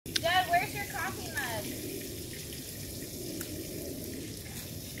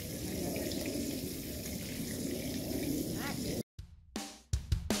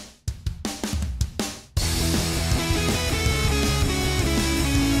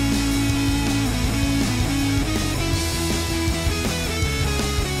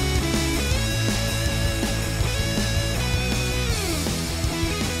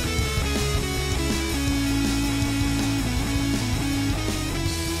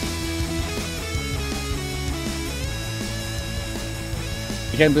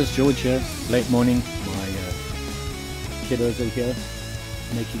campers, George here. Late morning. My kiddos are here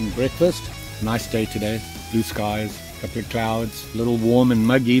making breakfast. Nice day today. Blue skies, a couple of clouds, a little warm and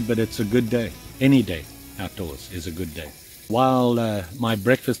muggy, but it's a good day. Any day outdoors is a good day. While my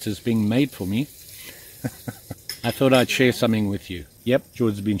breakfast is being made for me, I thought I'd share something with you. Yep,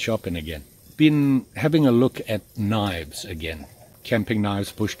 George's been shopping again. Been having a look at knives again. Camping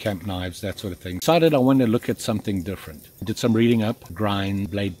knives, bush camp knives, that sort of thing. Decided I wanted to look at something different. Did some reading up, grind,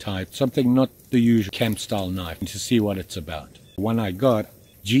 blade type, something not the usual camp style knife, to see what it's about. One I got,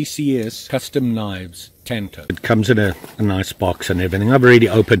 GCS Custom Knives Tanto. It comes in a nice box and everything. I've already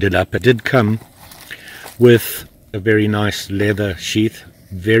opened it up. It did come with a very nice leather sheath.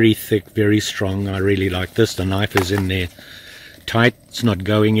 Very thick, very strong. I really like this. The knife is in there tight. It's not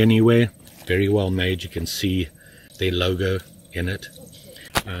going anywhere. Very well made. You can see their logo in it.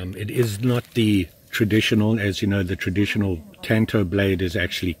 It is not the traditional, as you know, the traditional Tanto blade is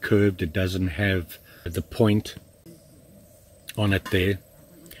actually curved. It doesn't have the point on it there.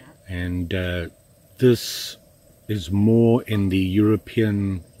 And this is more in the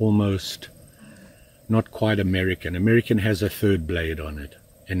European, almost not quite American. American has a third blade on it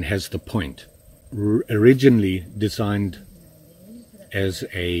and has the point. Originally designed as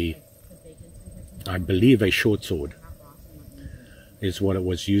a, I believe, a short sword is what it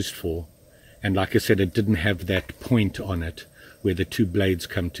was used for. And like I said, it didn't have that point on it where the two blades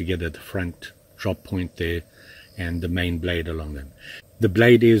come together, the front drop point there and the main blade along them. The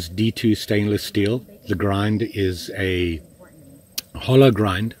blade is D2 stainless steel. The grind is a hollow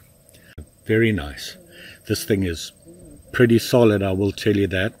grind. Very nice. This thing is pretty solid, I will tell you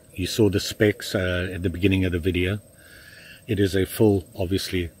that. You saw the specs at the beginning of the video. It is a full,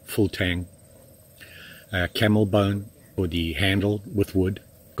 obviously full tang camel bone for the handle with wood.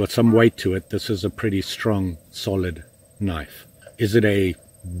 Got some weight to it. This is a pretty strong, solid knife. Is it a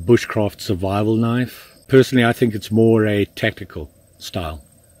bushcraft survival knife? Personally, I think it's more a tactical style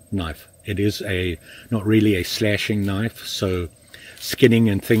knife. It is not really a slashing knife, so skinning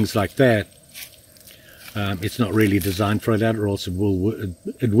and things like that, it's not really designed for that, or else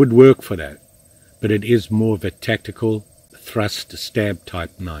it would work for that. But it is more of a tactical thrust stab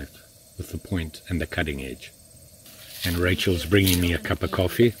type knife with the point and the cutting edge. And Rachel's bringing me a cup of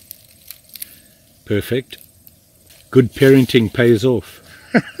coffee. Perfect. Good parenting pays off.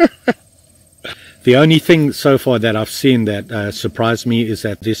 The only thing so far that I've seen that surprised me is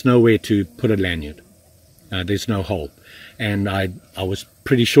that there's nowhere to put a lanyard. There's no hole. And I was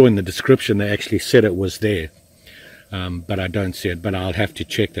pretty sure in the description they actually said it was there. But I don't see it. But I'll have to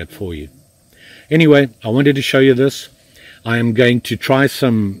check that for you. Anyway, I wanted to show you this. I am going to try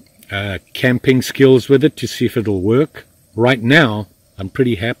some camping skills with it to see if it'll work. Right now, I'm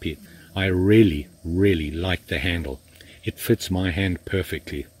pretty happy. I really, really like the handle. It fits my hand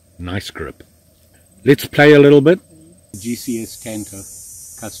perfectly. Nice grip. Let's play a little bit. GCS Tanto,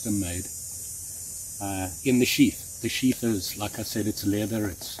 custom made. In the sheath. The sheath is, like I said, it's leather,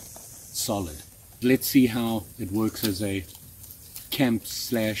 it's solid. Let's see how it works as a camp /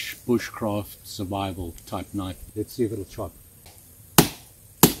 bushcraft survival type knife. Let's see if it'll chop.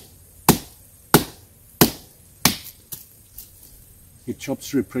 It chops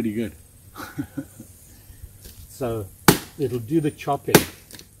through pretty good. So it'll do the chopping.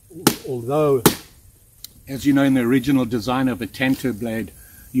 Although, as you know, in the original design of a Tanto blade,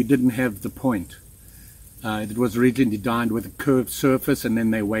 you didn't have the point. It was originally designed with a curved surface, and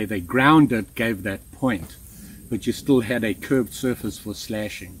then the way they ground it gave that point. But you still had a curved surface for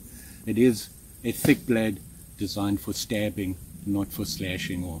slashing. It is a thick blade designed for stabbing, not for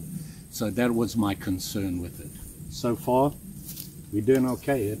slashing. So that was my concern with it. So far, we're doing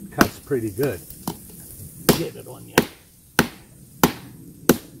okay. It cuts pretty good. Get it on you.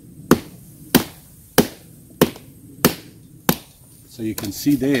 So you can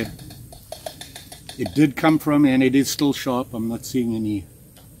see there, it did come from, and it is still sharp. I'm not seeing any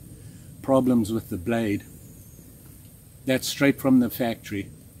problems with the blade. That's straight from the factory,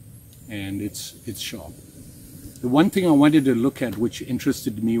 and it's sharp. The one thing I wanted to look at which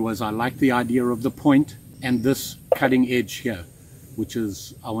interested me was I like the idea of the point and this cutting edge here, which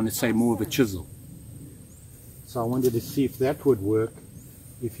is, I want to say, more of a chisel. So I wanted to see if that would work,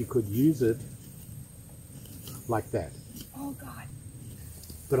 if you could use it like that. Oh God.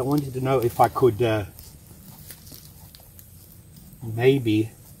 But I wanted to know if I could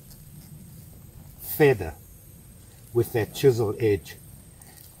maybe feather with that chisel edge.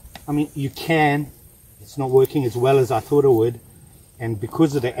 I mean, you can. It's not working as well as I thought it would, and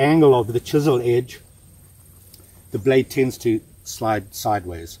because of the angle of the chisel edge, the blade tends to slide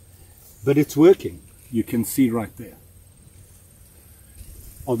sideways. But it's working. You can see right there.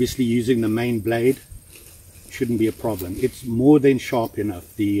 obviously using the main blade shouldn't be a problem. It's more than sharp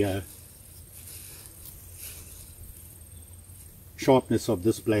enough. The sharpness of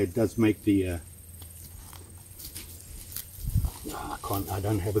this blade does make the I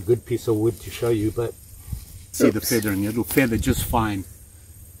don't have a good piece of wood to show you, but see the feathering. It'll feather just fine,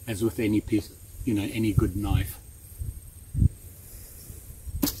 as with any piece, you know, any good knife.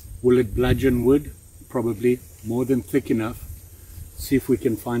 Will it bludgeon wood? Probably. More than thick enough. See if we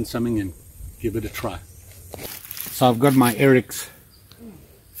can find something and give it a try. So I've got my Eric's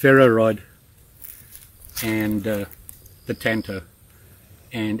ferro rod and the Tanto,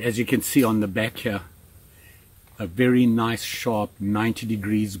 and as you can see on the back here, a very nice sharp 90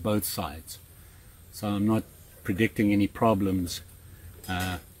 degrees both sides. So I'm not predicting any problems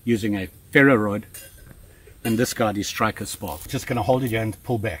using a ferro rod. And this guy is striker spark. Just going to hold it here and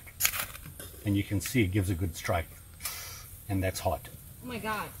pull back, and you can see it gives a good strike, and that's hot. Oh my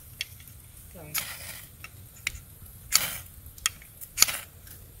god. Sorry.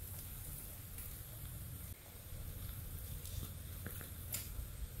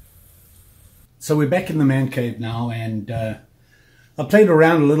 So we're back in the man cave now, and I played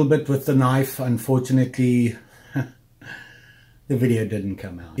around a little bit with the knife. Unfortunately, the video didn't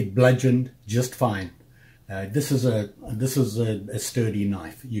come out. It bludgeoned just fine. This is a sturdy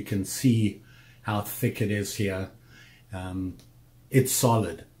knife. You can see how thick it is here. It's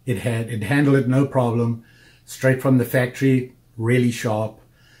solid. It handled it no problem. Straight from the factory, really sharp.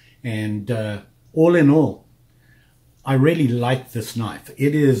 And all in all, I really like this knife.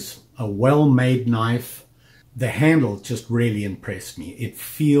 It is a well-made knife. The handle just really impressed me. It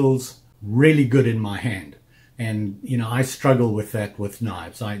feels really good in my hand. And, you know, I struggle with that with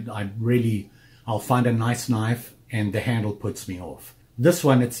knives. I'll find a nice knife and the handle puts me off. This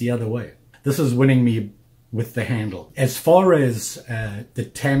one, it's the other way. This is winning me with the handle. As far as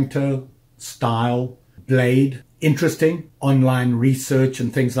the Tanto style blade, interesting. Online research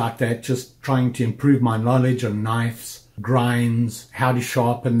and things like that, just trying to improve my knowledge on knives, grinds, how to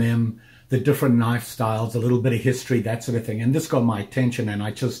sharpen them, the different knife styles, a little bit of history, that sort of thing. And this got my attention, and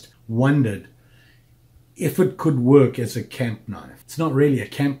I just wondered if it could work as a camp knife. It's not really a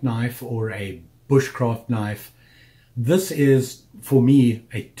camp knife or a bushcraft knife. This is, for me,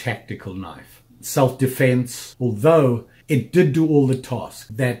 a tactical knife. Self-defense, although it did do all the tasks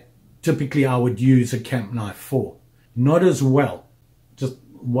that typically I would use a camp knife for. Not as well. Just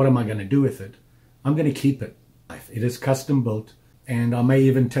what am I going to do with it? I'm going to keep it. It is custom built, and I may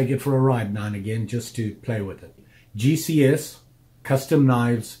even take it for a ride now and again just to play with it. GCS, custom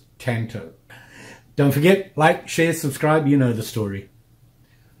knives, Tanto. Don't forget, like, share, subscribe, you know the story.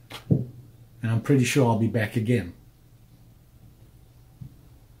 And I'm pretty sure I'll be back again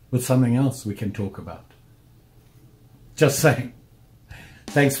with something else we can talk about. Just saying.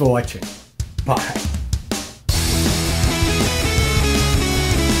 Thanks for watching. Bye.